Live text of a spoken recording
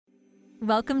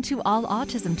Welcome to All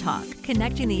Autism Talk,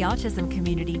 connecting the autism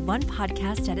community one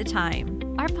podcast at a time.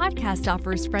 Our podcast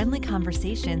offers friendly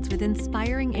conversations with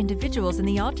inspiring individuals in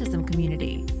the autism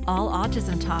community. All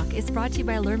Autism Talk is brought to you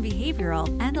by Learn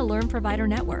Behavioral and the Learn Provider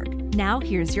Network. Now,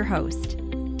 here's your host.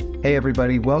 Hey,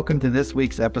 everybody. Welcome to this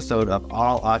week's episode of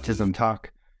All Autism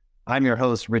Talk. I'm your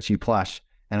host, Richie Plush,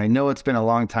 and I know it's been a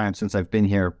long time since I've been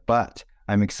here, but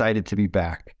I'm excited to be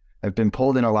back. I've been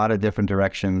pulled in a lot of different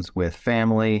directions with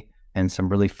family and some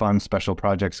really fun special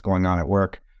projects going on at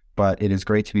work, but it is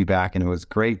great to be back, and it was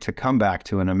great to come back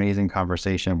to an amazing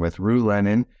conversation with Rue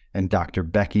Lennon and Dr.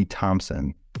 Becky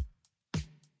Thompson.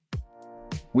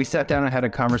 We sat down and had a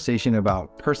conversation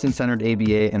about person-centered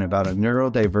ABA and about a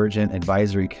neurodivergent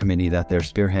advisory committee that they're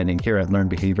spearheading here at Learn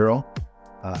Behavioral.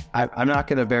 I'm not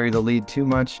going to bury the lead too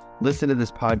much. Listen to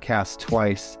this podcast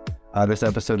twice. This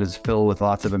episode is filled with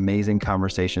lots of amazing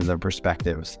conversations and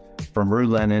perspectives from Rue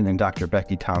Lennon and Dr.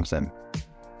 Becky Thompson.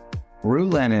 Rue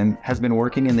Lennon has been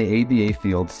working in the ABA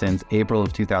field since April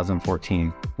of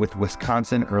 2014 with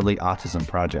Wisconsin Early Autism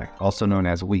Project, also known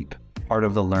as WEAP, part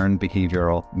of the Learn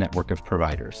Behavioral network of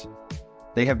providers.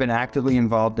 They have been actively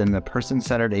involved in the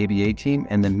person-centered ABA team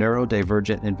and the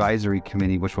Neurodivergent Advisory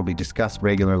Committee, which will be discussed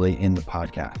regularly in the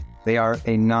podcast. They are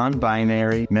a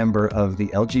non-binary member of the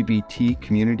LGBT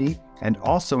community and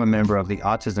also a member of the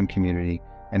autism community,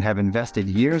 and have invested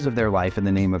years of their life in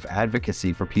the name of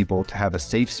advocacy for people to have a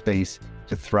safe space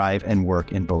to thrive and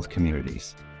work in both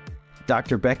communities.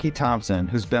 Dr. Becky Thompson,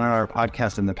 who's been on our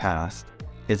podcast in the past,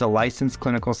 is a licensed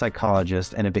clinical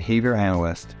psychologist and a behavior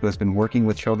analyst who has been working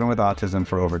with children with autism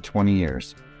for over 20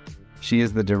 years. She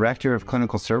is the Director of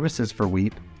Clinical Services for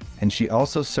WEAP, and she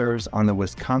also serves on the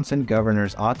Wisconsin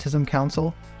Governor's Autism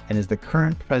Council and is the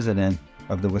current president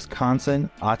of the Wisconsin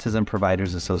Autism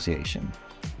Providers Association.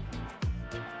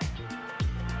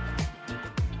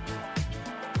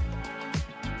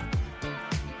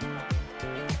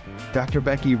 Dr.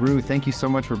 Becky, Rue, thank you so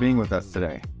much for being with us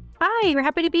today. Hi, we're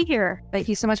happy to be here. Thank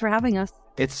you so much for having us.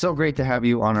 It's so great to have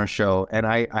you on our show, and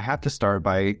I have to start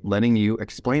by letting you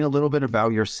explain a little bit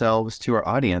about yourselves to our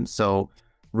audience. So,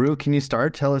 Rue, can you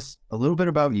start? Tell us a little bit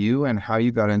about you and how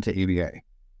you got into ABA.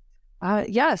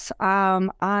 Yes,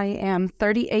 I am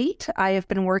 38. I have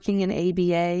been working in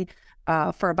ABA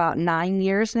for about 9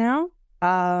 years now,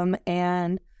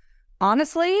 and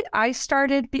honestly, I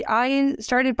started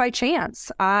by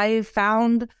chance. I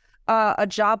found a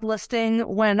job listing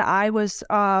when I was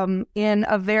in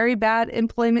a very bad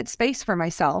employment space for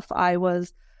myself. I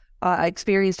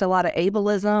experienced a lot of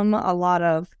ableism, a lot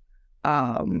of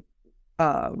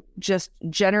just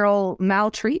general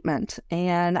maltreatment.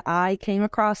 And I came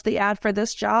across the ad for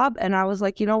this job, and I was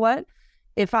like, you know what?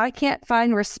 If I can't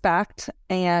find respect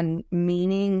and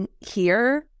meaning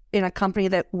here in a company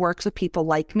that works with people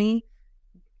like me,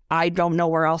 I don't know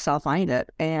where else I'll find it.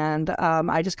 And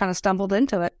I just kind of stumbled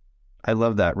into it. I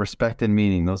love that. Respect and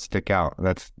meaning, those stick out.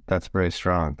 That's very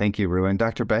strong. Thank you, Rue. And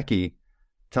Dr. Becky,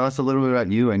 tell us a little bit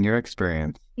about you and your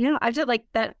experience. Yeah, I just like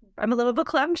that. I'm a little bit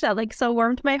clummed. That so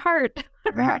warmed my heart.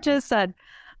 What just said.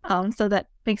 So that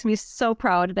makes me so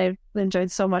proud. And I've enjoyed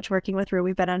so much working with Rue.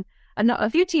 We've been on a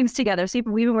few teams together. So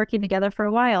we've been working together for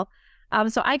a while.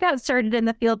 So I got started in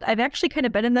the field. I've actually kind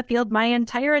of been in the field my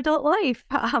entire adult life.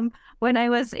 When I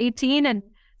was 18 and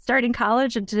starting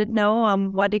college and didn't know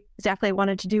what exactly I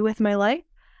wanted to do with my life.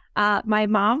 My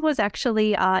mom was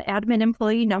actually admin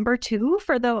employee number 2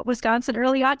 for the Wisconsin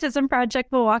Early Autism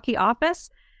Project Milwaukee office.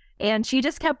 And she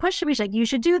just kept pushing me. She's like, you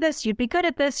should do this. You'd be good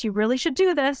at this. You really should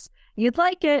do this. You'd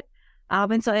like it.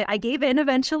 And so I gave in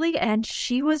eventually, and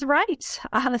she was right.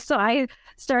 So I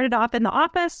started off in the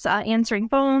office, answering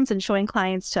phones and showing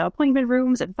clients to appointment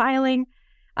rooms and filing.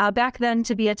 Back then,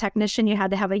 to be a technician, you had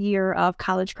to have a year of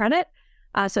college credit.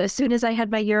 So as soon as I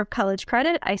had my year of college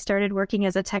credit, I started working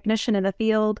as a technician in the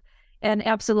field and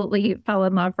absolutely fell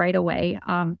in love right away.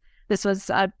 This was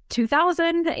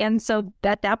 2000. And so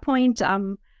at that point,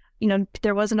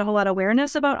 there wasn't a whole lot of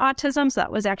awareness about autism. So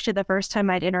that was actually the first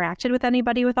time I'd interacted with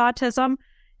anybody with autism.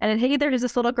 And hey, there's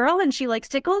this little girl and she likes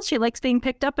tickles. She likes being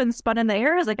picked up and spun in the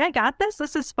air. I was like, I got this.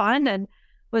 This is fun. And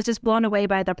was just blown away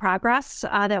by the progress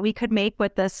that we could make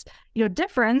with this,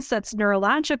 difference that's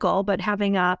neurological, but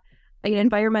having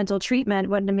environmental treatment,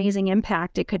 what an amazing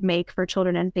impact it could make for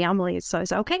children and families. So I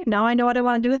said, okay, now I know what I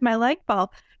want to do with my life.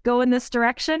 I'll go in this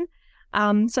direction.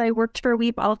 So I worked for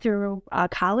WEAP all through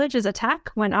college as a tech,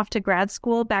 went off to grad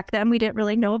school. Back then, we didn't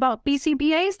really know about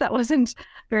BCBAs. That wasn't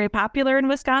very popular in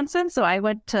Wisconsin. So I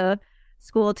went to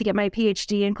school to get my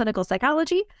PhD in clinical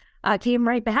psychology, came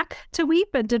right back to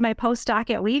WEAP and did my postdoc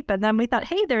at WEAP. And then we thought,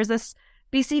 hey, there's this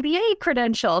BCBA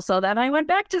credential. So then I went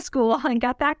back to school and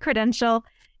got that credential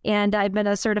And I've been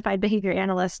a certified behavior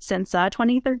analyst since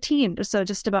 2013, so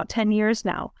just about 10 years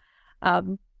now.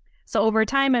 So over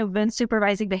time, I've been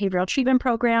supervising behavioral treatment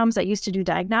programs. I used to do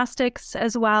diagnostics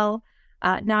as well.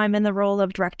 Now I'm in the role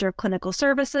of Director of Clinical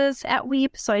Services at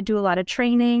WEEP, so I do a lot of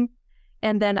training.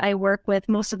 And then I work with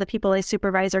most of the people I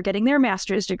supervise are getting their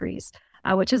master's degrees,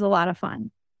 which is a lot of fun.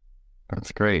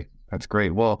 That's great. That's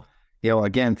great. Well,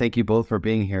 again, thank you both for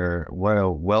being here. What a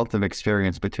wealth of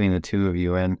experience between the two of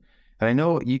you. And I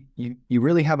know you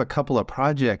really have a couple of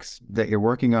projects that you're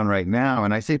working on right now.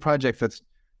 And I say projects, that's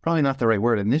probably not the right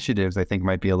word. Initiatives, I think,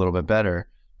 might be a little bit better.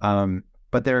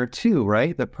 But there are two,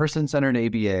 right? The Person-Centered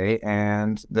ABA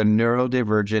and the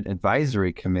Neurodivergent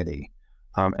Advisory Committee.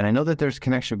 And I know that there's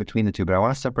connection between the two, but I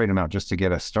want to separate them out just to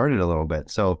get us started a little bit.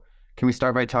 So can we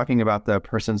start by talking about the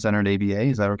Person-Centered ABA?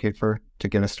 Is that okay to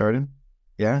get us started?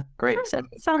 Yeah? Great.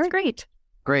 Sounds great.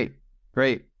 Great.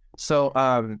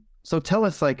 So, so tell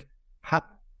us, like,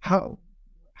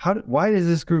 why does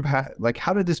this group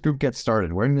how did this group get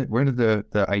started? Where did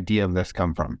the idea of this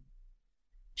come from?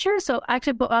 Sure. So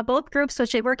actually, both groups, so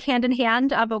they work hand in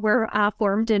hand, but we're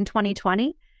formed in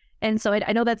 2020. And so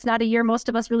I know that's not a year most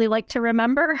of us really like to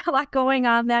remember, a lot going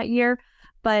on that year.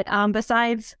 But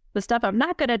besides the stuff I'm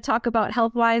not going to talk about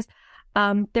health-wise,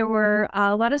 there were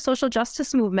a lot of social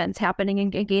justice movements happening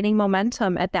and gaining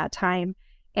momentum at that time.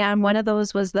 And one of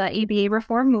those was the ABA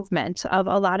reform movement, of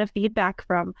a lot of feedback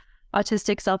from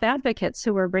autistic self-advocates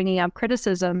who were bringing up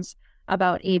criticisms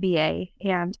about ABA.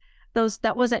 And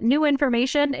that wasn't new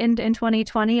information in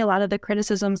 2020. A lot of the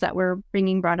criticisms that were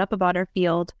brought up about our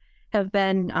field have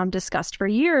been discussed for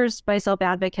years by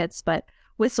self-advocates, but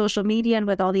with social media and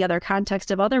with all the other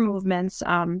context of other movements,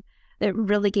 it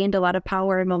really gained a lot of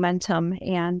power and momentum.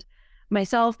 And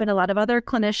myself and a lot of other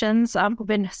clinicians who've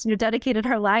been dedicated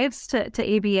our lives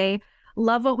to ABA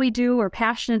love what we do. We're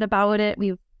passionate about it.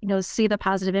 We see the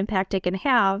positive impact it can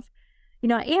have.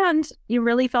 And you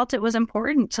really felt it was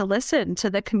important to listen to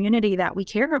the community that we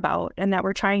care about and that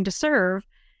we're trying to serve,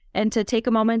 and to take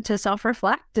a moment to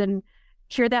self-reflect and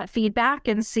hear that feedback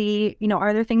and see,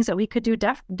 are there things that we could do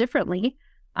differently,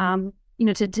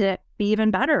 to be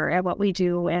even better at what we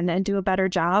do and do a better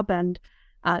job and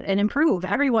improve.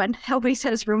 Everyone always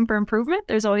has room for improvement.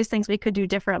 There's always things we could do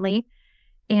differently.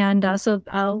 And so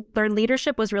Learn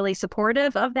Leadership was really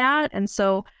supportive of that. And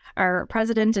so our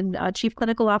president and chief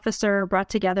clinical officer brought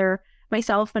together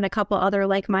myself and a couple other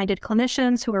like-minded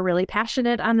clinicians who are really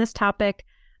passionate on this topic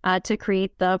to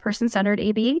create the Person-Centered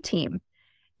ABA team.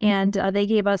 And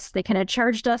they kind of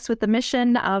charged us with the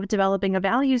mission of developing a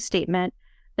values statement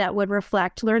that would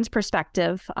reflect Learn's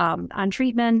perspective on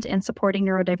treatment and supporting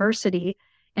neurodiversity,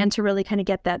 and to really kind of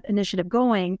get that initiative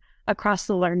going across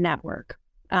the Learn network.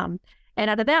 And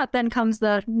out of that then comes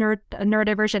the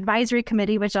Neurodiverse Advisory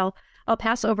Committee, which I'll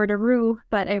pass over to Rue,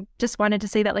 but I just wanted to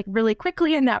say that, like, really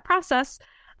quickly in that process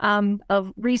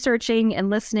of researching and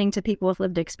listening to people with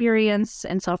lived experience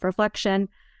and self-reflection,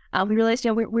 we realized,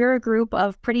 we're a group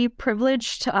of pretty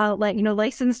privileged,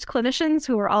 licensed clinicians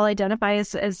who are all identify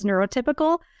as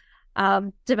neurotypical,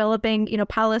 developing,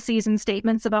 policies and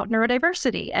statements about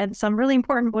neurodiversity, and some really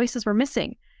important voices were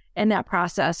missing in that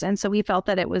process. And so we felt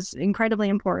that it was incredibly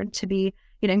important to be,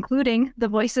 including the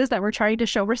voices that we're trying to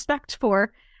show respect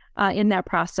for in that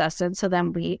process. And so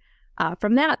then we,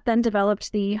 from that, then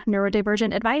developed the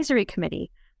Neurodivergent Advisory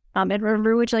Committee. And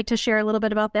Rue, would you like to share a little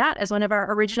bit about that as one of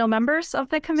our original members of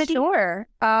the committee? Sure.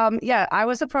 I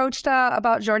was approached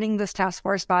about joining this task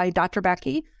force by Dr.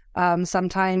 Becky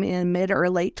sometime in mid or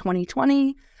late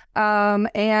 2020.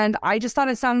 And I just thought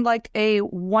it sounded like a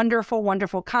wonderful,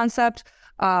 wonderful concept.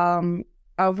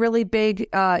 A really big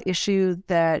issue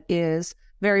that is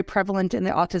very prevalent in the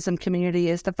autism community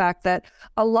is the fact that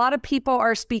a lot of people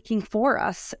are speaking for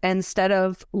us instead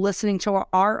of listening to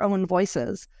our own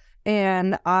voices.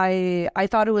 And I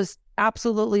thought it was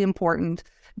absolutely important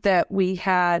that we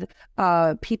had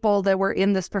people that were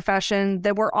in this profession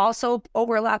that were also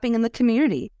overlapping in the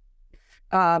community.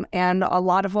 And a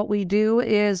lot of what we do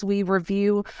is we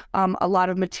review a lot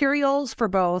of materials for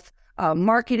both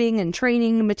marketing and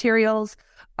training materials,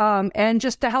 and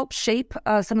just to help shape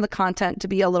some of the content to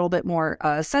be a little bit more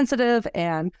sensitive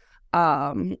and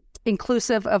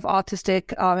inclusive of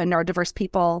autistic and neurodiverse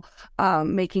people,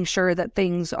 making sure that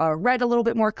things are read a little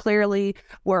bit more clearly,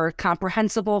 were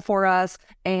comprehensible for us,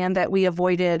 and that we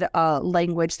avoided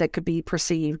language that could be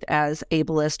perceived as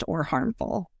ableist or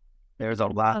harmful. There's a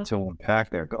lot to unpack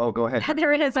there. Go ahead.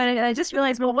 There it is. And I just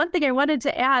realized, one thing I wanted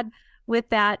to add with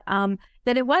that,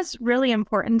 that it was really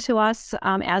important to us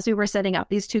as we were setting up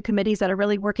these two committees that are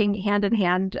really working hand in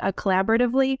hand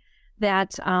collaboratively,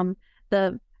 that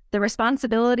the the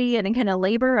responsibility and kind of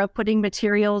labor of putting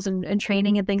materials and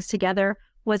training and things together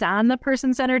was on the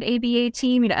person-centered ABA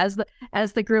team. As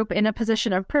the group in a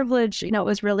position of privilege, it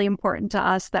was really important to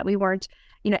us that we weren't,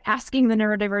 asking the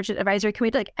Neurodivergent Advisory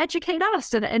Committee to educate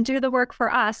us and do the work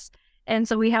for us. And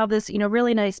so we have this,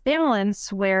 really nice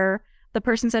balance where the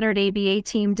person-centered ABA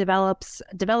team develops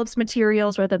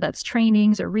materials, whether that's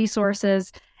trainings or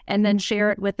resources, and then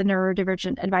share it with the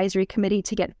Neurodivergent Advisory Committee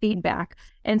to get feedback.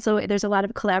 And so there's a lot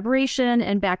of collaboration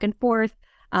and back and forth,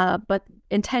 but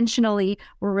intentionally,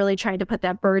 we're really trying to put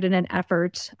that burden and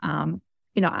effort, on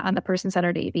the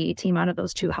person-centered ABA team out of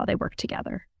those two, how they work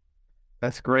together.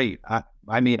 That's great. I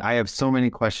have so many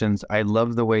questions. I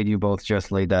love the way you both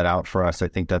just laid that out for us. I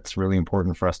think that's really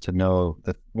important for us to know.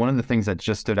 That one of the things that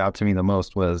just stood out to me the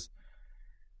most was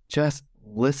just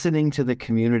listening to the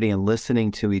community and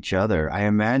listening to each other. I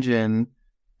imagine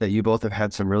that you both have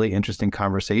had some really interesting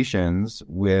conversations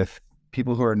with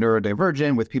people who are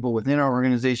neurodivergent, with people within our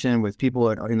organization, with people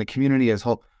in the community as a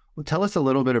whole. Well, tell us a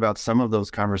little bit about some of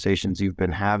those conversations you've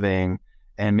been having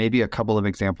and maybe a couple of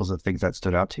examples of things that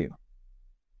stood out to you.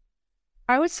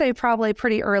 I would say probably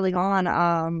pretty early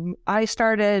on. I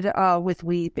started with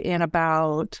WEEP in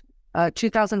about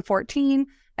 2014.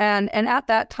 And at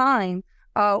that time,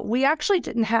 we actually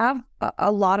didn't have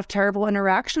a lot of terrible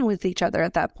interaction with each other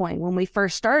at that point. When we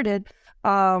first started,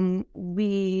 it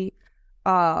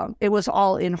was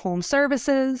all in-home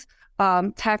services.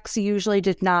 Techs usually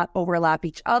did not overlap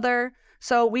each other.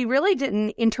 So we really didn't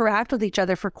interact with each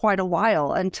other for quite a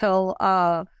while until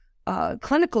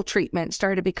clinical treatment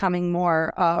started becoming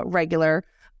more regular.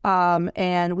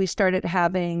 And we started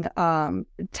having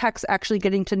techs actually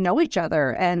getting to know each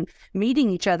other and meeting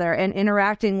each other and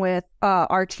interacting with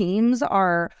our teams,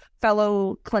 our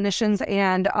fellow clinicians,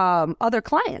 and other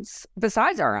clients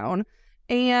besides our own.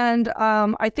 And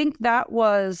I think that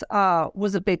was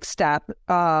a big step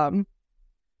because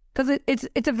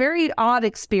it's a very odd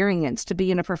experience to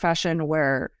be in a profession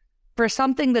where, for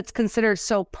something that's considered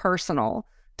so personal,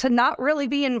 to not really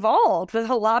be involved with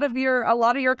a lot of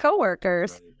your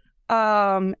coworkers.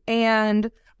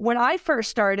 And when I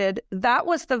first started, that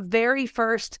was the very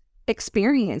first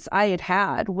experience I had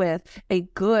had with a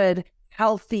good,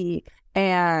 healthy,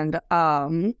 and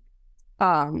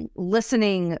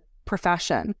listening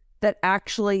profession that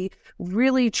actually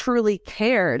really, truly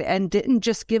cared and didn't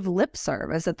just give lip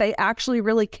service, that they actually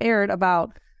really cared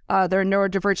about their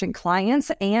neurodivergent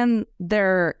clients and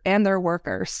their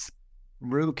workers.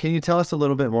 Rue, can you tell us a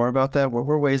little bit more about that? What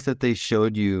were ways that they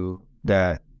showed you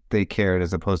that they cared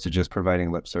as opposed to just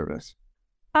providing lip service?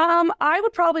 I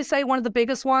would probably say one of the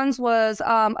biggest ones was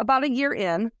about a year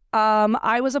in.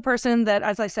 I was a person that,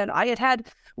 as I said, I had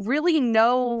really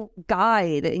no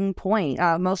guiding point.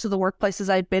 Most of the workplaces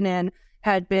I'd been in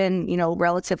had been,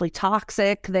 relatively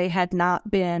toxic. They had not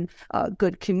been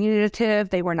good communicative.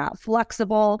 They were not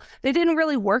flexible. They didn't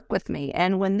really work with me.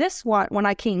 And when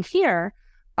I came here,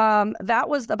 that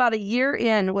was about a year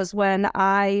in, was when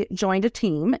I joined a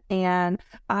team, and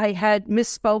I had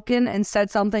misspoken and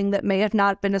said something that may have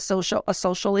not been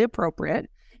socially appropriate.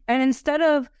 And instead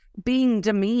of being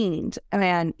demeaned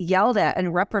and yelled at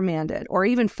and reprimanded or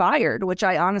even fired, which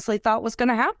I honestly thought was going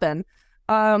to happen,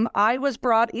 I was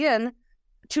brought in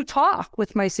to talk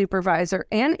with my supervisor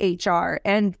and HR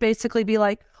and basically be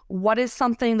like, what is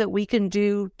something that we can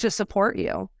do to support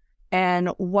you? And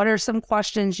what are some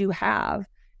questions you have?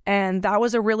 And that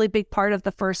was a really big part of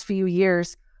the first few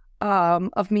years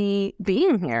of me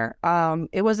being here.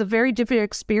 It was a very different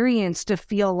experience to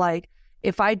feel like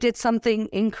if I did something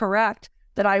incorrect,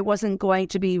 that I wasn't going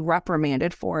to be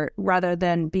reprimanded for it, rather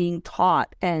than being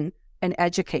taught and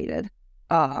educated,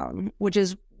 which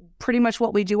is pretty much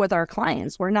what we do with our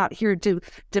clients. We're not here to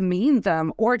demean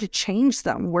them or to change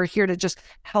them. We're here to just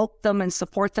help them and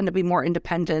support them to be more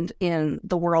independent in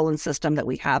the world and system that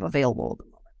we have available.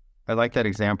 I like that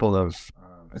example of,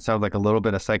 it sounds like a little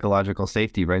bit of psychological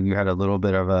safety, right? You had a little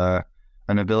bit of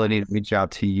an ability to reach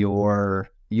out to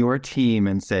your team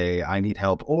and say, I need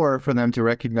help, or for them to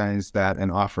recognize that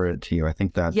and offer it to you. I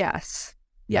think that yes.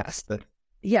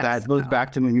 That goes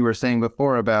back to what you were saying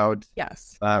before about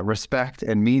respect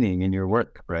and meaning in your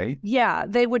work, right? Yeah,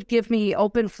 they would give me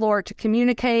open floor to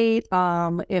communicate.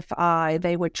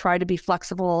 They would try to be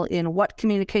flexible in what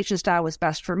communication style was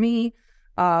best for me.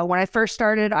 When I first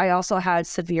started, I also had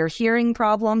severe hearing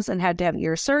problems and had to have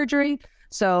ear surgery.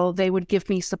 So they would give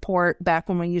me support back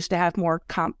when we used to have more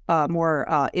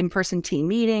in-person team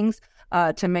meetings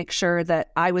to make sure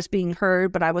that I was being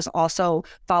heard, but I was also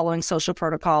following social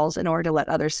protocols in order to let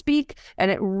others speak. And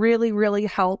it really, really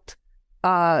helped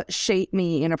shape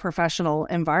me in a professional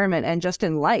environment and just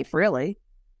in life, really.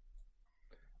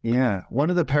 Yeah. One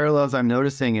of the parallels I'm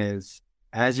noticing is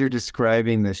as you're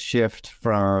describing the shift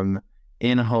from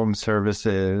in-home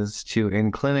services to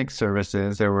in-clinic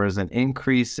services, there was an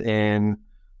increase in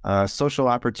social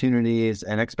opportunities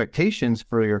and expectations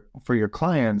for your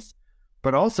clients,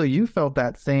 but also you felt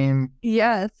that same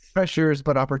Yes. pressures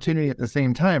but opportunity at the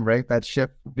same time, right? That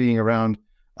shift being around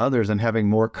others and having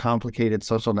more complicated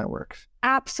social networks.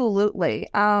 Absolutely.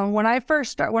 When I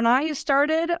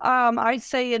started, I'd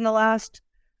say in the last,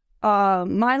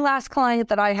 my last client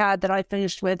that I had that I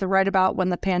finished with right about when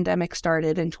the pandemic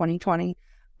started in 2020,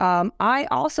 I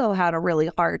also had a really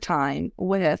hard time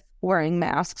with wearing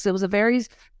masks. It was a very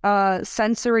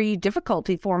sensory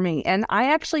difficulty for me. And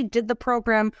I actually did the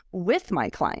program with my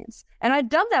clients. And I've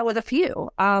done that with a few.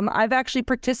 I've actually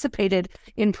participated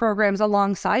in programs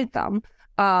alongside them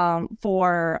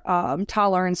for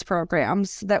tolerance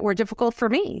programs that were difficult for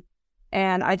me.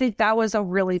 And I think that was a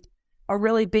really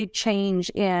big change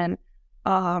in,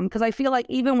 because I feel like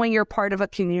even when you're part of a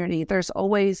community, there's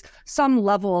always some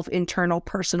level of internal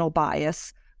personal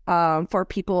bias for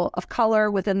people of color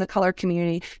within the color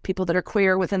community, people that are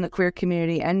queer within the queer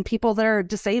community, and people that are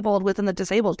disabled within the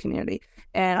disabled community.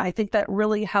 And I think that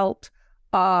really helped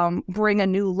bring a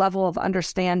new level of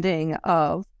understanding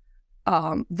of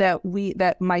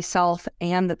that myself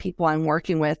and the people I'm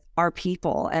working with are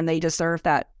people, and they deserve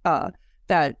that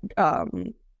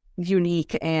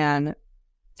unique and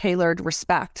tailored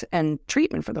respect and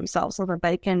treatment for themselves so that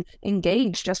they can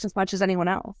engage just as much as anyone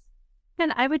else.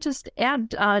 And I would just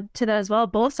add to that as well,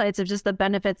 both sides of just the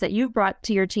benefits that you've brought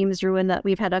to your teams, Drew, and that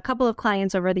we've had a couple of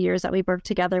clients over the years that we've worked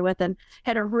together with and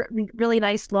had a really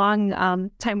nice long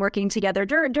time working together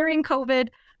during COVID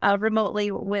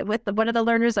remotely with one of the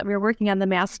learners that we were working on the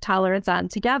mask tolerance on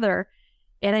together.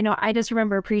 And I know I just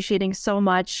remember appreciating so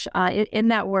much in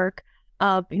that work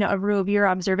of, Drew, of your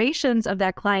observations of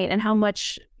that client and how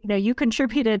much you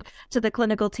contributed to the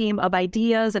clinical team of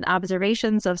ideas and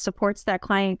observations of supports that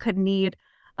client could need,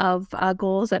 of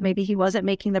goals that maybe he wasn't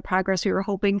making the progress we were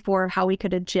hoping for, how we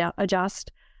could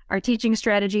adjust our teaching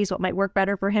strategies, what might work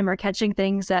better for him, or catching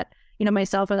things that,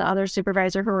 myself and the other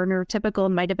supervisor who were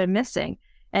neurotypical might have been missing.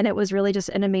 And it was really just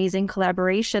an amazing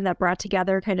collaboration that brought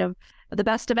together kind of the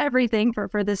best of everything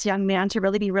for this young man to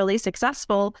really be really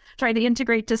successful, trying to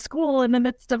integrate to school in the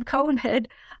midst of COVID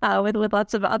with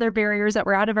lots of other barriers that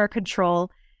were out of our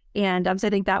control. And so I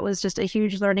think that was just a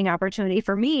huge learning opportunity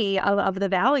for me of the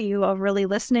value of really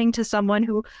listening to someone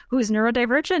who's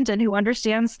neurodivergent and who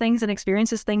understands things and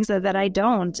experiences things that I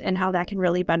don't, and how that can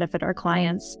really benefit our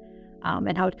clients.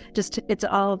 And how just it's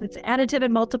additive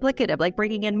and multiplicative, like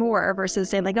bringing in more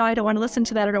versus saying like, oh, I don't want to listen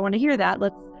to that. I don't want to hear that.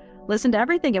 Let's listen to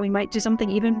everything and we might do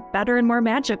something even better and more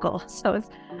magical. So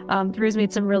Drew's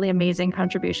made some really amazing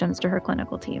contributions to her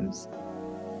clinical teams.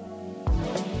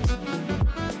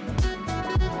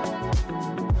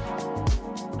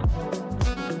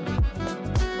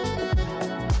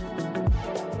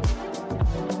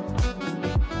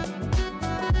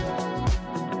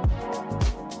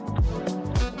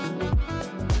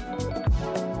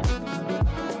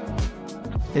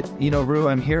 Rue,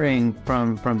 I'm hearing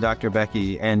from Dr.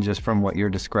 Becky and just from what you're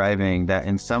describing that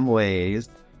in some ways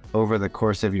over the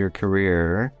course of your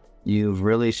career, you've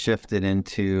really shifted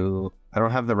into, I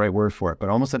don't have the right word for it, but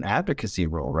almost an advocacy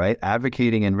role, right?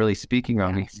 Advocating and really speaking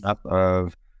on behalf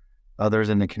of others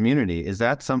in the community. Is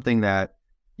that something that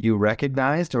you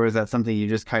recognized, or is that something you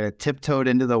just kind of tiptoed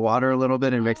into the water a little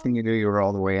bit and next thing you knew you were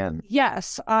all the way in?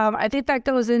 Yes. I think that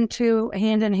goes into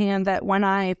hand in hand that when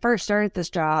I first started this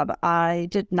job, I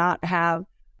did not have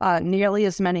nearly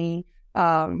as many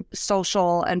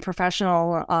social and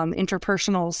professional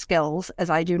interpersonal skills as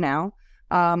I do now.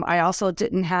 I also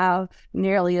didn't have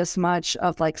nearly as much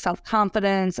of like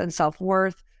self-confidence and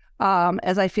self-worth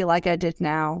as I feel like I did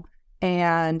now.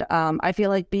 And I feel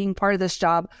like being part of this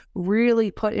job really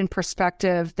put in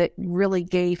perspective that really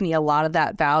gave me a lot of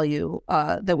that value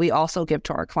that we also give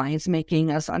to our clients, making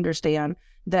us understand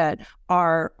that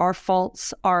our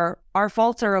faults are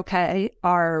okay,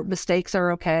 our mistakes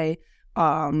are okay,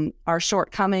 our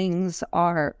shortcomings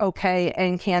are okay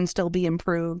and can still be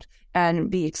improved and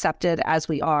be accepted as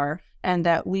we are, and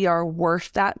that we are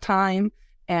worth that time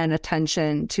and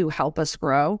attention to help us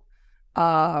grow.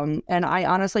 And I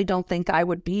honestly don't think I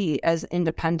would be as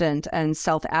independent and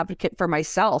self-advocate for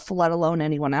myself, let alone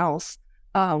anyone else,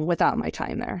 without my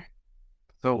time there.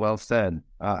 So well said.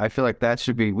 I feel like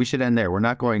we should end there. We're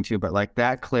not going to, but like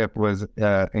that clip was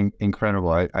incredible.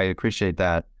 I appreciate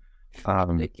that.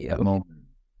 Thank you.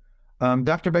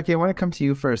 Dr. Becky, I want to come to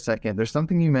you for a second. There's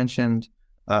something you mentioned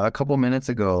a couple minutes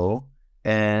ago,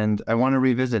 and I want to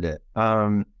revisit it.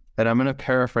 that I'm going to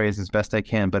paraphrase as best I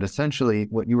can, but essentially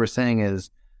what you were saying is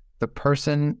the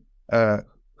person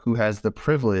who has the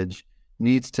privilege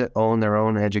needs to own their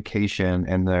own education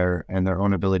and their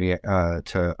own ability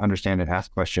to understand and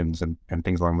ask questions and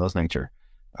things along those nature.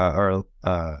 Can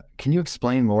you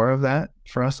explain more of that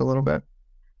for us a little bit?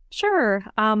 Sure.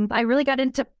 I really got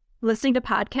into listening to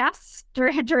podcasts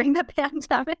during the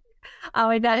pandemic.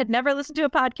 I had never listened to a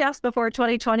podcast before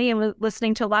 2020, and was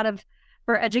listening to a lot of,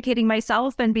 for educating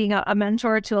myself and being a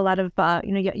mentor to a lot of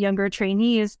younger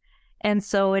trainees. And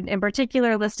so in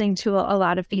particular, listening to a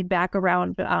lot of feedback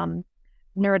around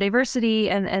neurodiversity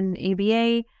and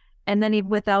ABA, and then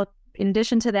in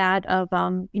addition to that of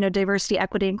diversity,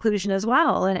 equity, inclusion as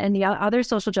well, and the other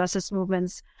social justice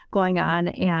movements going on.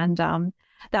 And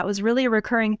that was really a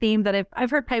recurring theme that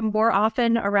I've heard probably more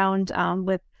often around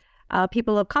with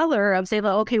people of color, of saying,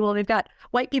 okay, well, we've got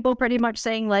white people pretty much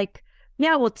saying like,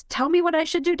 yeah, well, tell me what I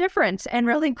should do different, and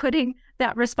really putting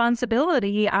that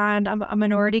responsibility on a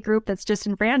minority group that's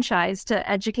disenfranchised to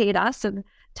educate us and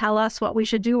tell us what we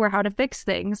should do or how to fix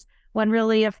things, when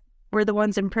really, if we're the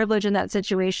ones in privilege in that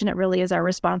situation, it really is our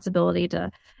responsibility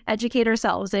to educate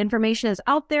ourselves. The information is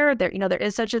out there. There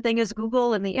is such a thing as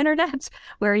Google and the internet,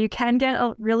 where you can get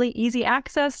a really easy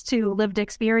access to lived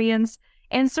experience,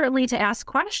 and certainly to ask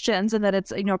questions, and that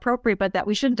it's appropriate, but that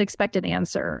we shouldn't expect an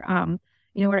answer.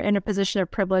 We're in a position of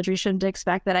privilege. We shouldn't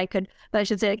expect that I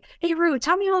should say, hey, Ruth,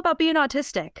 tell me all about being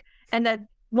autistic, and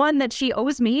that she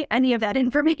owes me any of that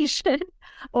information,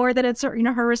 or that it's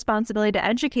her responsibility to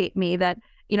educate me. That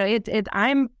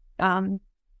I'm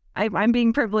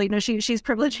being privileged. She's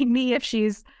privileging me if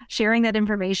she's sharing that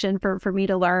information for me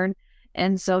to learn.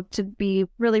 And so to be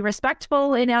really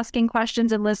respectful in asking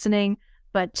questions and listening,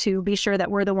 but to be sure that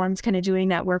we're the ones kind of doing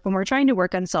that work when we're trying to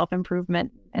work on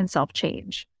self-improvement and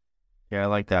self-change. Yeah, I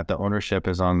like that. The ownership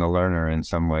is on the learner in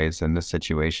some ways in this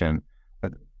situation.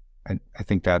 But I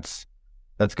think that's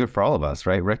good for all of us,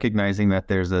 right? Recognizing that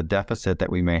there's a deficit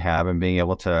that we may have, and being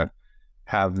able to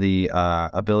have the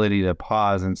ability to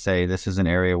pause and say, this is an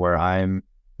area where I'm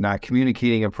not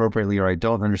communicating appropriately, or I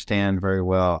don't understand very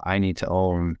well. I need to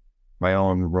own my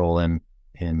own role in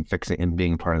fixing and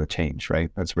being part of the change, right?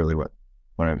 That's really what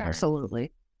I'm hearing.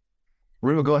 Absolutely.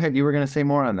 Rue, go ahead. You were going to say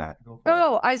more on that.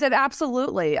 Oh, I said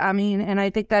absolutely. I mean, and I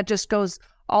think that just goes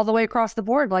all the way across the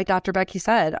board, like Dr. Becky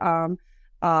said,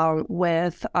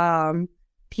 with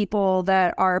people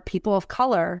that are people of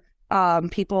color,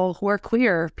 people who are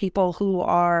queer, people who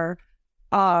are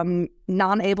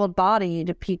non-abled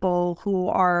bodied, people who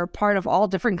are part of all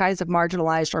different kinds of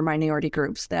marginalized or minority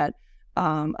groups, that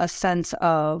a sense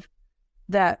of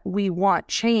that we want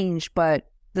change, but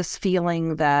this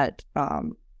feeling that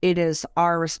it is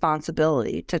our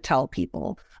responsibility to tell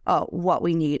people what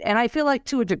we need. And I feel like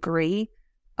to a degree,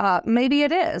 maybe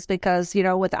it is, because,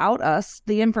 without us,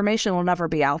 the information will never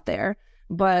be out there.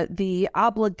 But the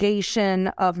obligation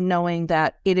of knowing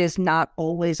that it is not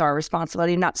always our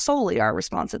responsibility, not solely our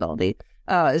responsibility,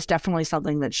 is definitely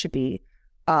something that should be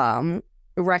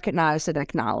recognized and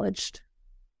acknowledged.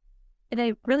 And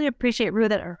I really appreciate, Rue,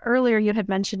 that earlier you had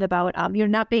mentioned about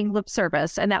not being lip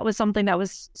service. And that was something that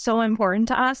was so important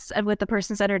to us. And with the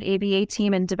person-centered ABA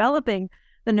team and developing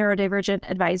the Neurodivergent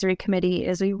Advisory Committee,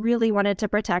 is we really wanted to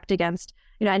protect against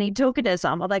any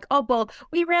tokenism of like, oh, well,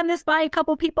 we ran this by a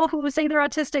couple people who say they're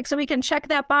autistic, so we can check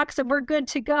that box and we're good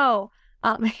to go.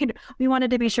 We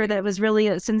wanted to be sure that it was really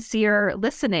a sincere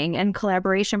listening and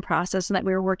collaboration process, and that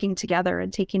we were working together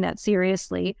and taking that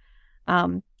seriously.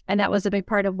 And that was a big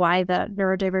part of why the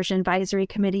Neurodivergent Advisory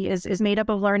Committee is made up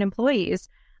of LEARN employees,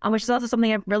 which is also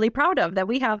something I'm really proud of, that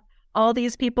we have all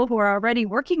these people who are already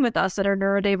working with us that are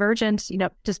neurodivergent,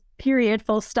 just period,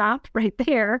 full stop right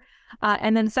there.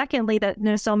 And then secondly, that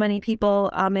so many people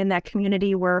in that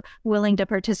community were willing to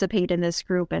participate in this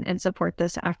group and support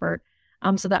this effort.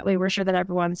 So that way we're sure that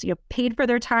everyone's paid for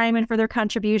their time and for their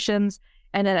contributions,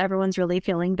 and that everyone's really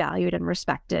feeling valued and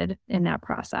respected in that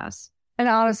process. And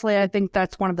honestly, I think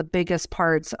that's one of the biggest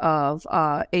parts of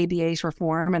ABA's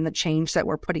reform and the change that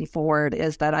we're putting forward,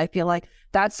 is that I feel like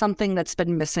that's something that's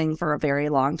been missing for a very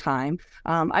long time.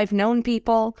 I've known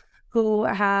people who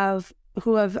have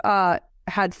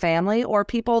had family, or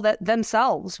people that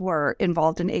themselves were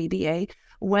involved in ABA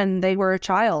when they were a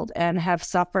child, and have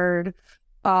suffered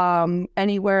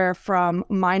anywhere from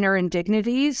minor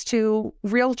indignities to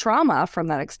real trauma from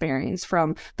that experience,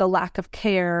 from the lack of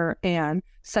care and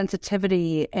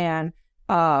sensitivity and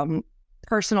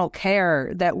personal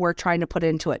care that we're trying to put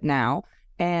into it now.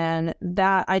 And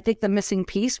that, I think the missing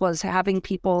piece was having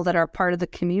people that are part of the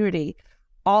community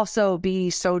also be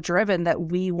so driven that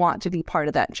we want to be part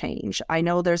of that change. I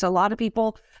know there's a lot of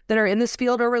people that are in this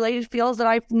field or related fields that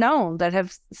I've known that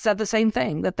have said the same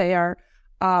thing, that they are,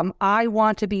 I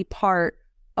want to be part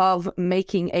of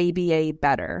making ABA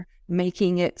better,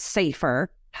 making it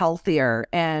safer, healthier,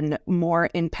 and more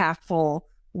impactful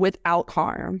without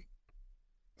harm.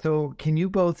 So can you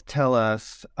both tell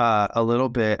us a little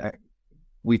bit,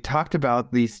 we talked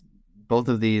about both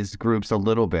of these groups a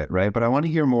little bit, right? But I want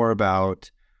to hear more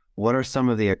about what are some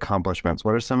of the accomplishments?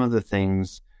 What are some of the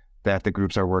things that the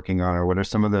groups are working on, or what are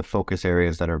some of the focus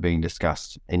areas that are being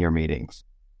discussed in your meetings?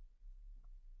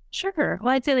 Sure.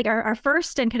 Well, I'd say like our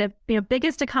first and kind of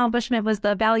biggest accomplishment was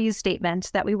the value statement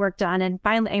that we worked on and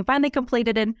finally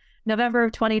completed in November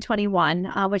of 2021,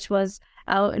 which was,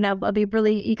 and I'll be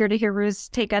really eager to hear Rue's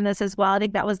take on this as well. I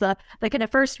think that was the kind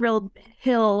of first real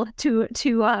hill to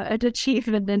achieve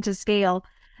and to scale.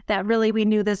 That really we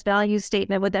knew this value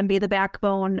statement would then be the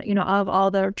backbone, of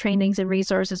all the trainings and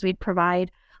resources we'd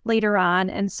provide later on.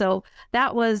 And so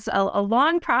that was a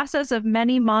long process of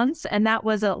many months. And that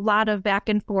was a lot of back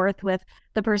and forth with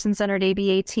the person-centered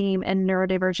ABA team and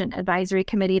neurodivergent advisory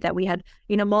committee that we had,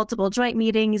 multiple joint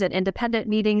meetings and independent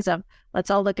meetings of let's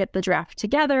all look at the draft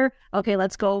together. Okay,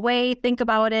 let's go away, think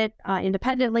about it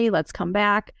independently. Let's come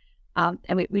back.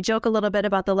 And we joke a little bit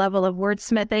about the level of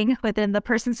wordsmithing within the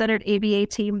person-centered ABA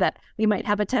team that we might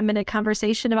have a 10-minute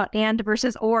conversation about and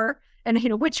versus or, and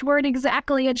which word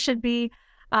exactly it should be.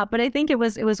 But I think it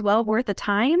was well worth the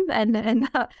time and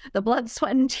the blood,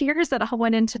 sweat, and tears that all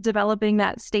went into developing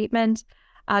that statement.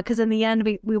 Because in the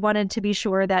end, we wanted to be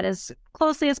sure that as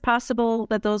closely as possible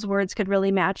that those words could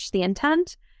really match the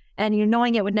intent. And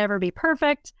knowing it would never be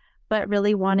perfect, but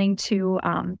really wanting to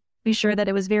be sure that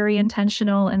it was very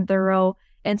intentional and thorough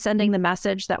and sending the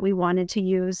message that we wanted to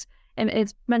use. And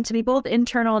it's meant to be both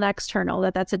internal and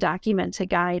external, that's a document to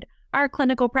guide our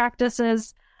clinical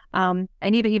practices. And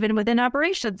even within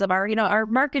operations of our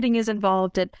marketing is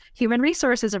involved at human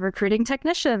resources of recruiting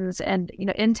technicians and,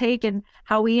 intake and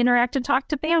how we interact and talk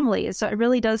to families. So it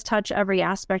really does touch every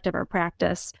aspect of our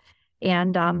practice.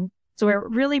 And so we're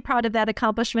really proud of that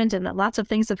accomplishment, and lots of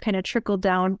things have kind of trickled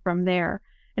down from there.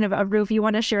 And Rue, if you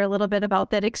want to share a little bit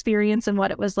about that experience and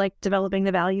what it was like developing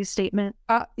the value statement.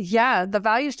 Yeah, the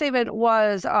value statement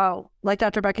was, like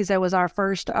Dr. Becky said, was our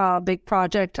first big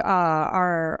project,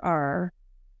 our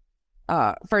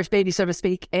first baby, so to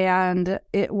speak. And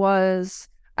it was,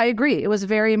 I agree, it was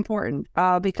very important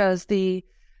because the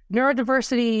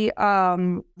neurodiversity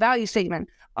value statement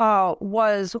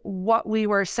was what we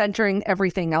were centering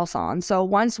everything else on. So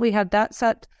once we had that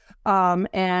set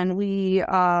and we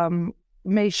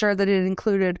made sure that it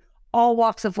included all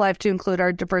walks of life to include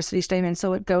our diversity statement.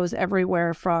 So it goes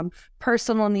everywhere from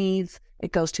personal needs,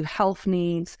 it goes to health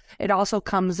needs. It also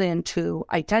comes into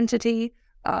identity,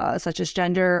 such as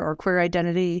gender or queer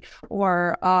identity,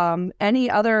 or any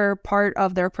other part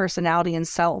of their personality and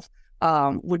self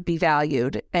would be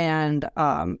valued. And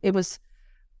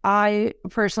I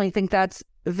personally think that's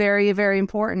very, very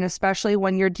important, especially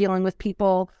when you're dealing with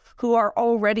people who are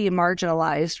already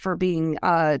marginalized for being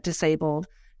disabled,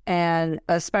 and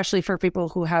especially for people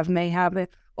who may have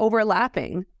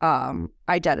overlapping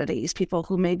identities, people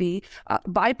who may be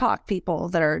BIPOC people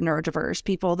that are neurodiverse,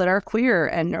 people that are queer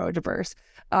and neurodiverse,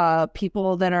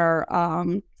 people that are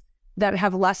that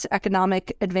have less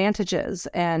economic advantages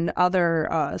and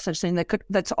other such thing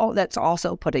that's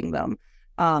also putting them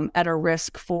at a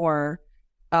risk for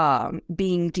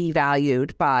being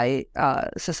devalued by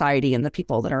society and the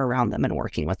people that are around them and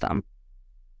working with them.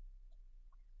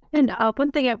 And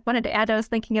one thing I wanted to add, I was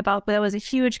thinking about, but that was a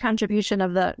huge contribution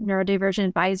of the Neurodivergent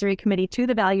Advisory Committee to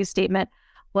the value statement,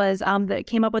 was that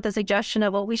came up with a suggestion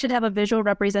of, well, we should have a visual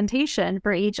representation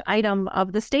for each item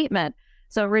of the statement.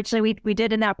 So originally we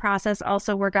did in that process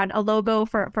also work on a logo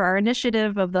for our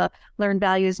initiative of the Learned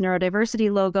Values Neurodiversity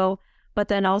logo, but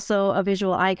then also a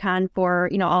visual icon for,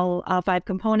 all 5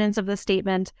 components of the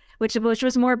statement, which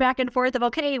was more back and forth of,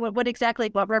 okay, what exactly,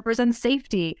 what represents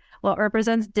safety, what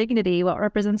represents dignity, what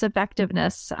represents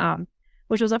effectiveness,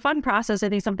 which was a fun process. I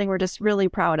think something we're just really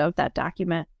proud of, that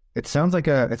document. It sounds like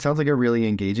a really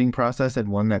engaging process and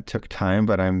one that took time,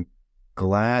 but I'm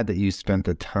glad that you spent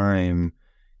the time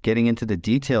getting into the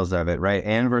details of it, right?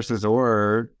 And versus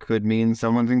or could mean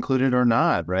someone's included or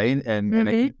not, right?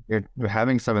 And you're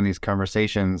having some of these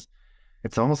conversations,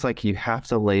 it's almost like you have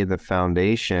to lay the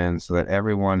foundation so that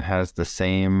everyone has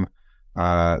the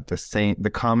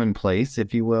common place,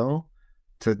 if you will,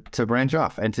 to branch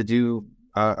off and to do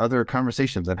other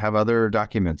conversations and have other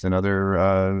documents and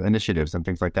other initiatives and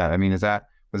things like that. I mean,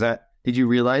 did you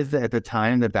realize that at the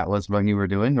time that was what you were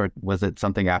doing, or was it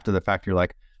something after the fact you're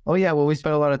like, oh yeah, well, we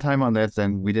spent a lot of time on this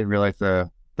and we didn't realize the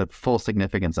full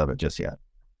significance of it just yet.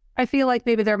 I feel like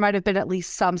maybe there might have been at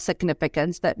least some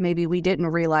significance that maybe we didn't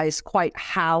realize quite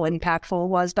how impactful it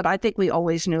was, but I think we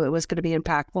always knew it was going to be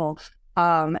impactful.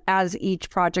 As each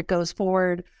project goes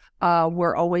forward,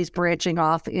 we're always branching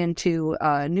off into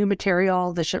new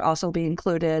material that should also be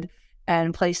included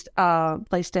and placed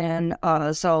in.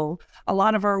 So a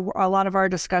lot of our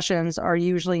discussions are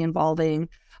usually involving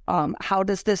how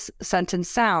does this sentence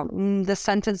sound? This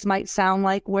sentence might sound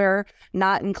like we're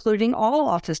not including all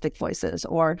autistic voices,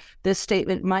 or this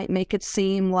statement might make it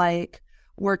seem like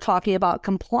we're talking about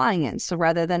compliance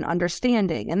rather than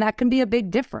understanding, and that can be a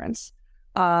big difference.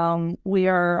 We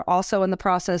are also in the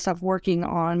process of working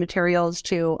on materials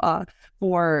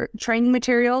for training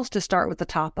materials to start with the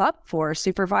top up for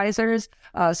supervisors.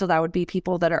 So that would be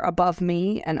people that are above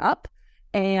me and up.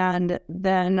 And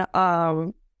then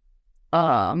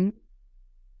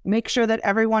make sure that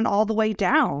everyone all the way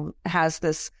down has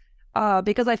this,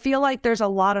 because I feel like there's a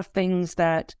lot of things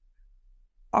that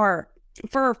are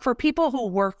for people who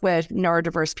work with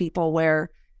neurodiverse people where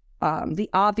the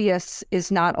obvious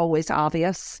is not always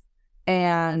obvious,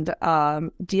 and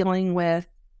dealing with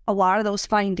a lot of those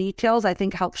fine details, I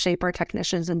think, help shape our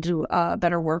technicians into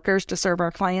better workers to serve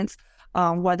our clients,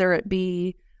 whether it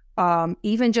be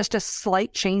even just a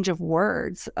slight change of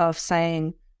words of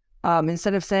saying,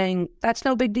 instead of saying, that's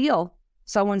no big deal,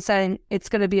 someone saying, it's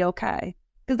going to be okay.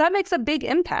 Because that makes a big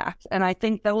impact. And I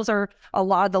think those are a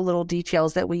lot of the little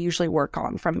details that we usually work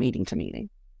on from meeting to meeting.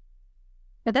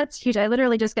 Yeah, that's huge. I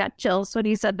literally just got chills when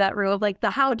you said that, Rue, of like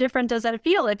how different does that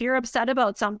feel if you're upset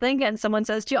about something and someone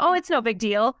says to you, oh, it's no big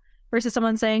deal, versus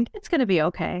someone saying, it's going to be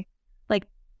okay. Like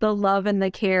the love and the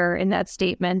care in that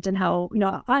statement, and how,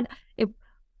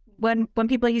 when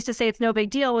people used to say it's no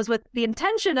big deal was with the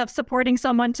intention of supporting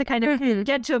someone to kind of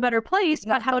get to a better place,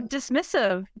 but how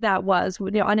dismissive that was,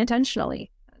 unintentionally.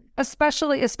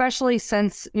 Especially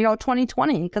since,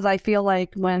 2020, because I feel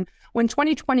like when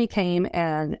 2020 came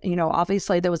and,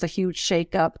 obviously there was a huge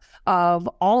shakeup of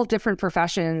all different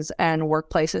professions and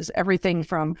workplaces, everything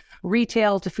from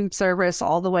retail to food service,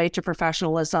 all the way to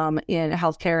professionalism in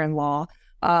healthcare and law,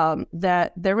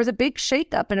 that there was a big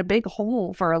shakeup and a big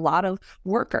hole for a lot of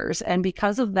workers. And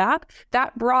because of that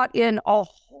brought in a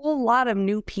whole lot of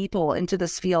new people into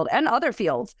this field and other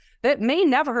fields that may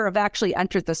never have actually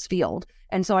entered this field.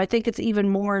 And so I think it's even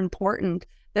more important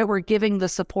that we're giving the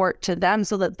support to them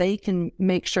so that they can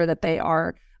make sure that they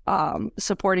are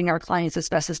supporting our clients as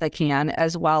best as they can,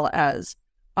 as well as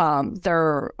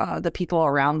the people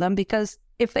around them. Because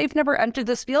if they've never entered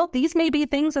this field, these may be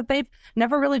things that they've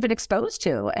never really been exposed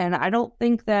to. And I don't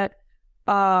think that,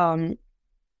 I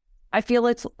feel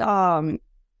it's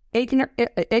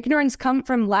ignorance comes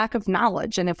from lack of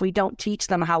knowledge. And if we don't teach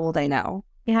them, how will they know?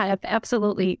 Yeah,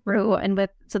 absolutely, Rue. And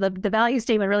so the value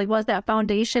statement really was that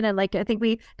foundation. And I think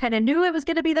we kind of knew it was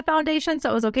going to be the foundation, so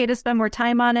it was okay to spend more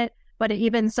time on it. But it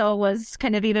even so was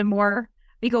kind of even more,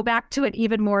 we go back to it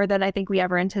even more than I think we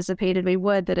ever anticipated we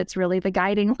would, that it's really the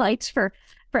guiding light for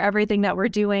everything that we're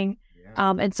doing.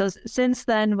 Yeah. And so since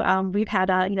then, we've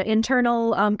had an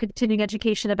internal continuing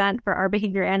education event for our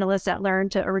behavior analysts that learn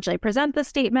to originally present the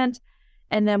statement.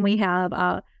 And then we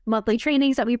have monthly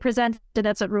trainings that we present, and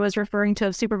that's what Rue is referring to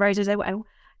of supervisors. I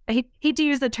hate to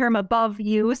use the term above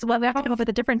you, so we have to come up with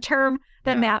a different term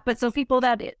than that. But so people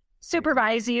that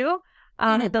supervise you,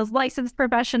 those licensed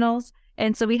professionals.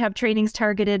 And so we have trainings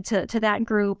targeted to that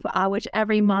group, which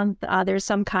every month there's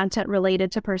some content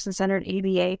related to person-centered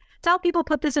ABA to help people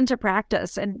put this into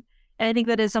practice. And I think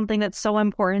that is something that's so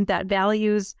important, that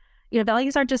values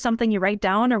aren't just something you write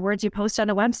down or words you post on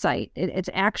a website. It's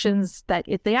the actions that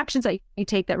you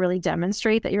take that really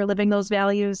demonstrate that you're living those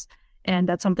values. And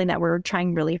that's something that we're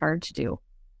trying really hard to do.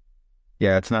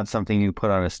 Yeah, it's not something you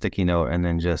put on a sticky note and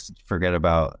then just forget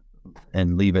about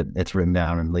and leave it. It's written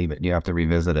down and leave it. You have to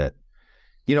revisit it.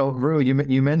 Rue,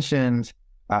 you mentioned,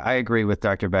 I agree with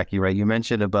Dr. Becky, right? You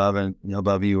mentioned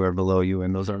above you or below you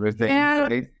and those other things. Yeah.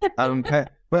 Right?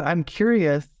 But I'm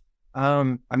curious.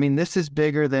 This is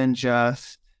bigger than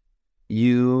just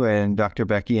you and Dr.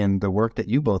 Becky and the work that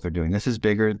you both are doing. This is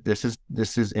bigger. This is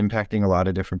impacting a lot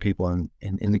of different people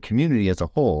in the community as a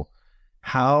whole.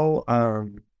 How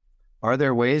are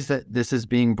there ways that this is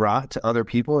being brought to other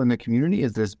people in the community?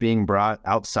 Is this being brought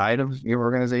outside of your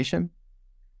organization?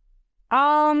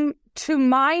 To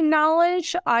my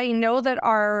knowledge, I know that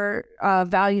our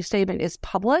value statement is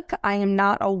public. I am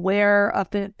not aware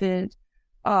of it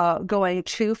going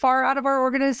too far out of our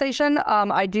organization.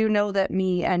 I do know that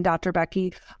me and Dr.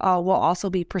 Becky will also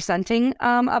be presenting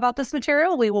about this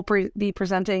material. We will be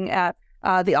presenting at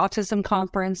the Autism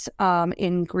Conference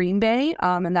in Green Bay,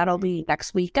 and that'll be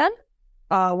next weekend,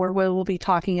 where we will be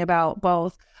talking about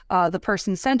both the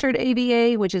person-centered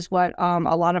ABA, which is what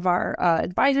a lot of our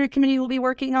advisory committee will be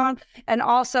working on, and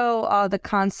also the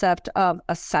concept of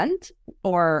assent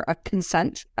or a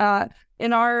consent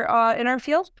in our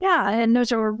field. Yeah, and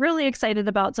those are we're really excited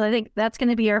about. So I think that's going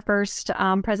to be our first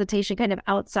presentation kind of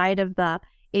outside of the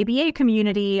ABA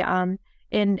community.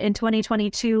 In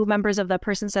 2022, members of the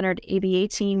person-centered ABA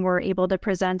team were able to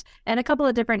present at a couple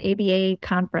of different ABA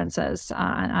conferences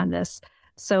on this.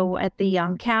 So at the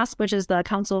CASP, which is the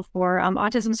Council for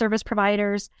Autism Service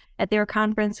Providers, at their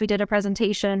conference, we did a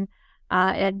presentation.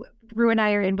 Rue and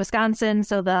I are in Wisconsin,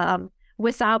 so the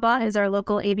WISABA is our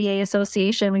local ABA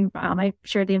association. I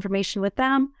shared the information with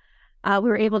them. We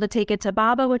were able to take it to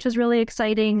BABA, which was really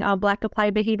exciting, Black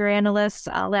Applied Behavior Analysts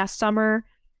last summer.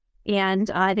 And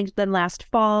I think then last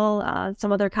fall,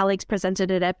 some other colleagues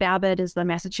presented it at BABIT, is the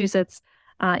Massachusetts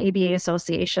ABA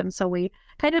Association. So we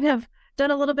kind of have done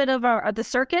a little bit of the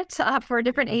circuit for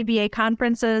different ABA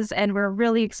conferences, and we're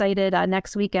really excited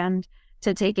next weekend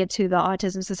to take it to the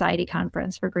Autism Society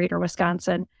Conference for Greater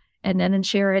Wisconsin, and then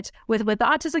share it with the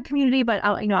autism community, but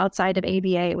outside of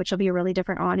ABA, which will be a really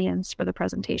different audience for the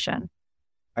presentation.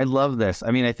 I love this.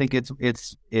 I mean, I think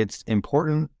it's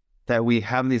important that we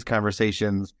have these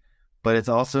conversations, but it's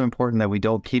also important that we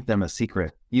don't keep them a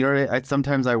secret.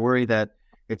 Sometimes I worry that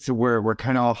we're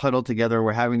kind of all huddled together.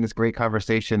 We're having this great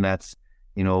conversation that's,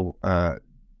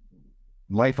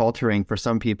 life altering for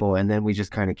some people. And then we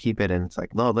just kind of keep it. And it's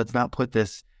like, no, let's not put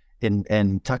this in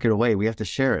and tuck it away. We have to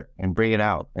share it and bring it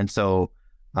out. And so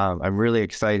I'm really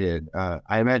excited.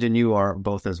 I imagine you are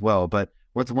both as well, but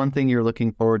what's one thing you're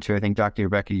looking forward to? I think Dr.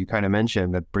 Rebecca, you kind of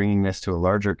mentioned that bringing this to a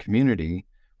larger community.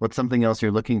 What's something else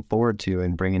you're looking forward to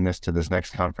in bringing this to this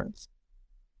next conference?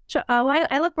 Sure.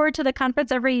 I look forward to the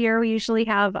conference every year. We usually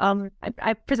have,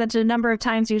 I presented a number of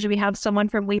times. Usually we have someone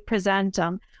from WEEP present.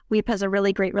 WEEP has a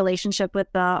really great relationship with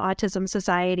the Autism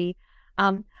Society.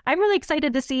 I'm really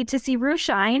excited to see Rue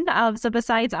shine. So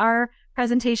besides our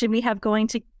presentation we have going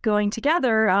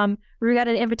together, Rue got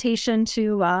an invitation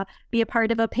to be a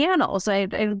part of a panel. So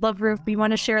I love, Rue, if you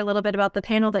want to share a little bit about the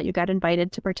panel that you got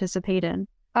invited to participate in.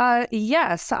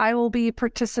 Yes, I will be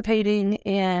participating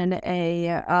in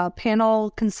a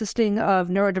panel consisting of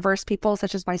neurodiverse people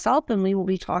such as myself, and we will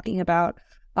be talking about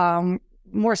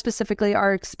more specifically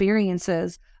our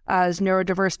experiences as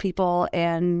neurodiverse people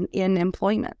and in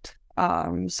employment.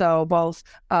 So both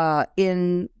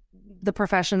in the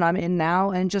profession I'm in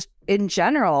now and just in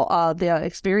general, the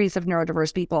experience of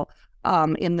neurodiverse people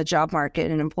in the job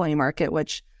market and employee market,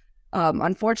 which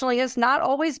unfortunately has not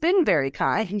always been very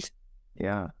kind.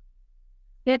 Yeah,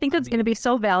 I think that's going to be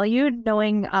so valued,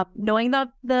 knowing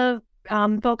the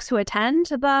folks who attend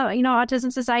the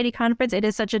Autism Society Conference. It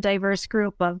is such a diverse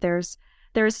group of there's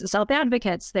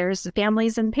self-advocates, there's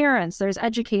families and parents, there's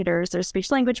educators, there's speech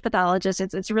language pathologists.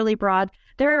 It's really broad.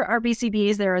 There are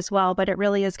BCBs there as well, but it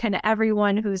really is kind of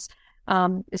everyone who's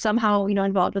somehow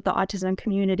involved with the autism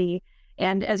community.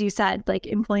 And as you said, like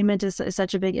employment is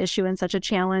such a big issue and such a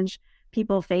challenge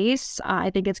people face. I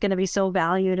think it's going to be so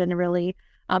valued and really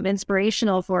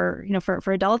inspirational for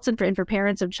adults and for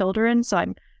parents of children. So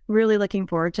I'm really looking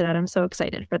forward to that. I'm so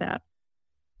excited for that.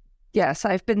 Yes,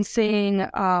 I've been seeing.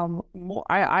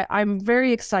 I'm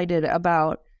very excited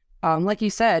about, like you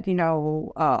said,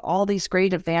 all these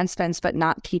great advancements, but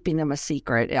not keeping them a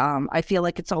secret. I feel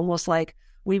like it's almost like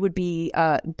we would be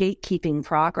gatekeeping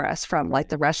progress from like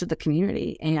the rest of the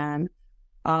community, and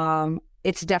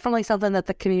it's definitely something that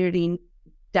the community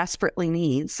desperately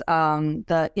needs.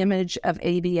 The image of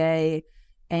ABA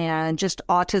and just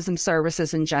autism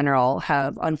services in general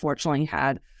have unfortunately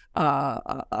had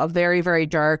a very, very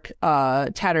dark,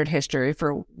 tattered history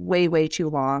for way, way too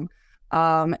long.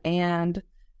 And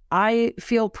I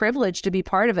feel privileged to be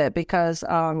part of it because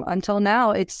until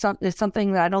now, it's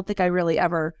something that I don't think I really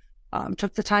ever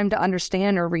took the time to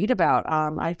understand or read about.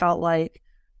 I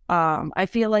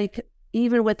feel like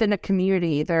even within a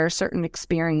community, there are certain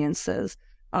experiences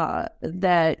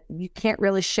that you can't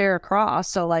really share across.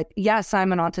 So like, yes,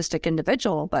 I'm an autistic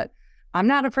individual, but I'm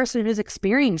not a person who's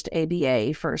experienced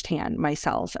ABA firsthand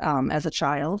myself as a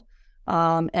child.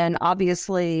 And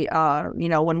obviously,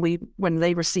 when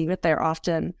they receive it, they're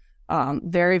often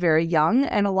very, very young,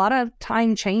 and a lot of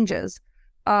time changes,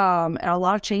 and a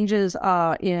lot of changes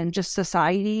in just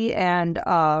society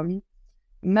and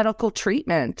medical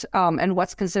treatment, and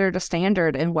what's considered a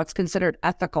standard and what's considered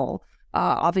ethical,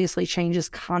 obviously changes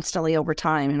constantly over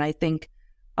time. And I think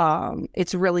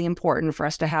it's really important for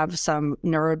us to have some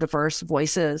neurodiverse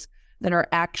voices that are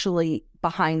actually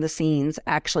behind the scenes,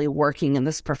 actually working in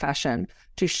this profession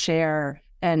to share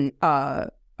and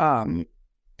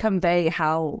convey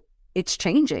how it's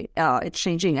changing. It's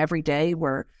changing every day.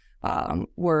 We're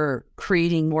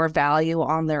creating more value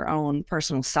on their own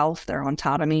personal self, their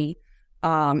autonomy,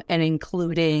 and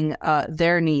including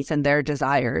their needs and their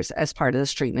desires as part of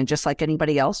this treatment, just like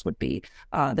anybody else would be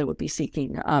that would be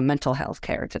seeking mental health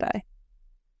care today.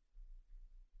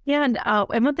 Yeah,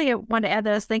 and one thing I want to add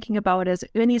that I was thinking about is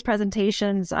in these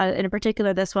presentations, in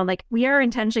particular this one, like we are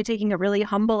intentionally taking a really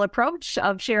humble approach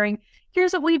of sharing,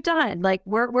 here's what we've done. Like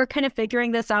we're kind of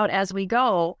figuring this out as we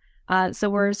go.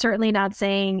 So we're certainly not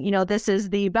saying, this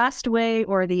is the best way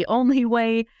or the only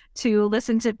way to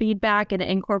listen to feedback and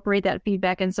incorporate that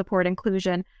feedback and support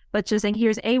inclusion, but just saying,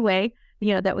 here's a way,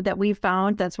 that we've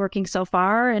found that's working so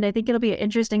far. And I think it'll be an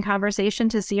interesting conversation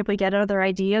to see if we get other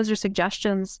ideas or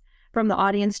suggestions from the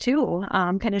audience too,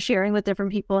 kind of sharing with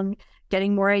different people and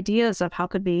getting more ideas of how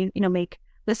could we, make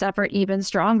this effort even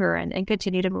stronger and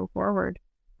continue to move forward.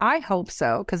 I hope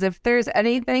so, because if there's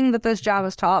anything that this job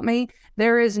has taught me,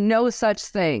 there is no such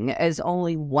thing as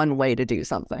only one way to do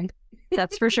something.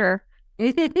 That's for sure.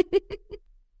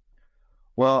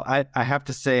 Well, I have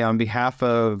to say, on behalf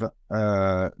of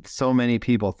so many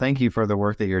people, thank you for the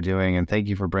work that you're doing, and thank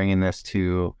you for bringing this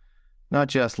to not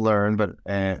just Learn, but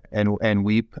and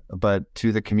Weep, but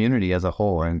to the community as a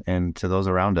whole and to those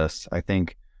around us. I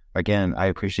think, again, I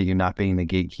appreciate you not being the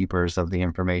gatekeepers of the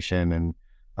information, and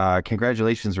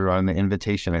congratulations, Rue, on the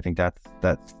invitation. I think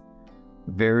that's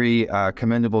very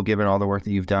commendable given all the work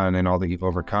that you've done and all that you've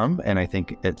overcome. And I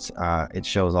think it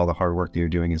shows all the hard work that you're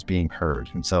doing is being heard.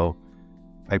 And so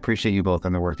I appreciate you both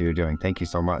and the work that you're doing. Thank you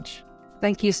so much.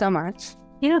 Thank you so much.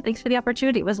 Thanks for the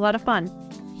opportunity. It was a lot of fun.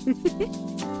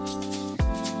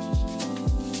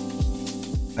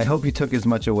 I hope you took as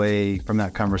much away from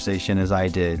that conversation as I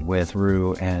did with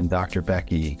Rue and Dr.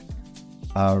 Becky.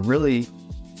 Really,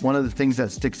 one of the things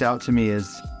that sticks out to me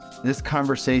is this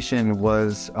conversation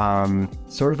was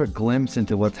sort of a glimpse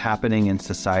into what's happening in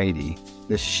society.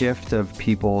 The shift of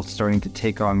people starting to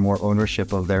take on more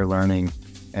ownership of their learning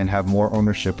and have more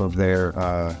ownership of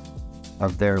their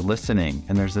listening.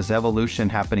 And there's this evolution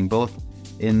happening both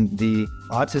in the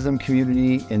autism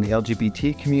community, in the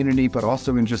LGBT community, but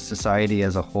also in just society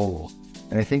as a whole.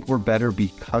 And I think we're better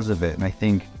because of it. And I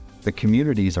think the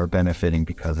communities are benefiting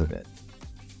because of it.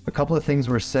 A couple of things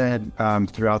were said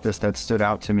throughout this that stood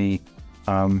out to me,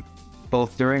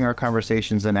 both during our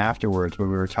conversations and afterwards, when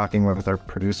we were talking with our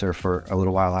producer for a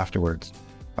little while afterwards.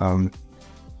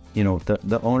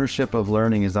 The ownership of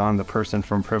learning is on the person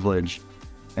from privilege,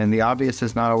 and the obvious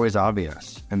is not always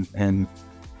obvious. And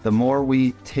the more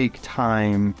we take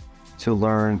time to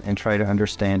learn and try to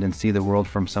understand and see the world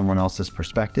from someone else's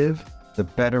perspective, the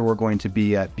better we're going to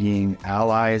be at being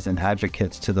allies and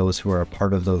advocates to those who are a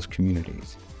part of those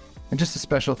communities. And just a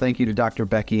special thank you to Dr.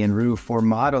 Becky and Rue for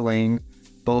modeling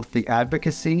both the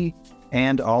advocacy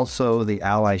and also the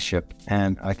allyship.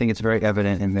 And I think it's very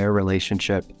evident in their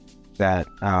relationship that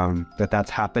that's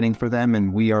happening for them,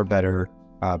 and we are better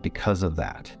because of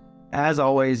that. As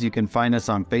always, you can find us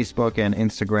on Facebook and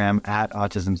Instagram at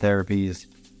Autism Therapies.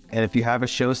 And if you have a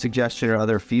show suggestion or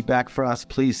other feedback for us,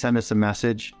 please send us a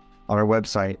message on our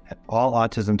website at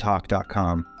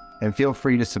allautismtalk.com. And feel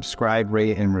free to subscribe,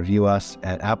 rate, and review us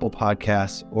at Apple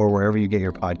Podcasts or wherever you get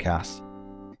your podcasts.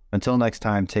 Until next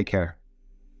time, take care.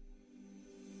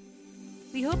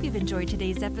 We hope you've enjoyed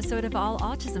today's episode of All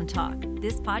Autism Talk.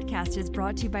 This podcast is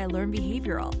brought to you by Learn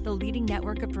Behavioral, the leading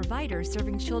network of providers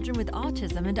serving children with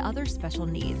autism and other special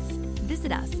needs.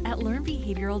 Visit us at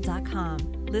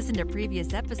learnbehavioral.com. Listen to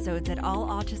previous episodes at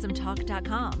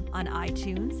allautismtalk.com, on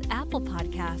iTunes, Apple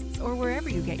Podcasts, or wherever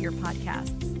you get your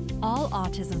podcasts. All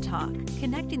Autism Talk,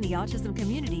 connecting the autism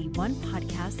community one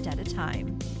podcast at a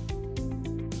time.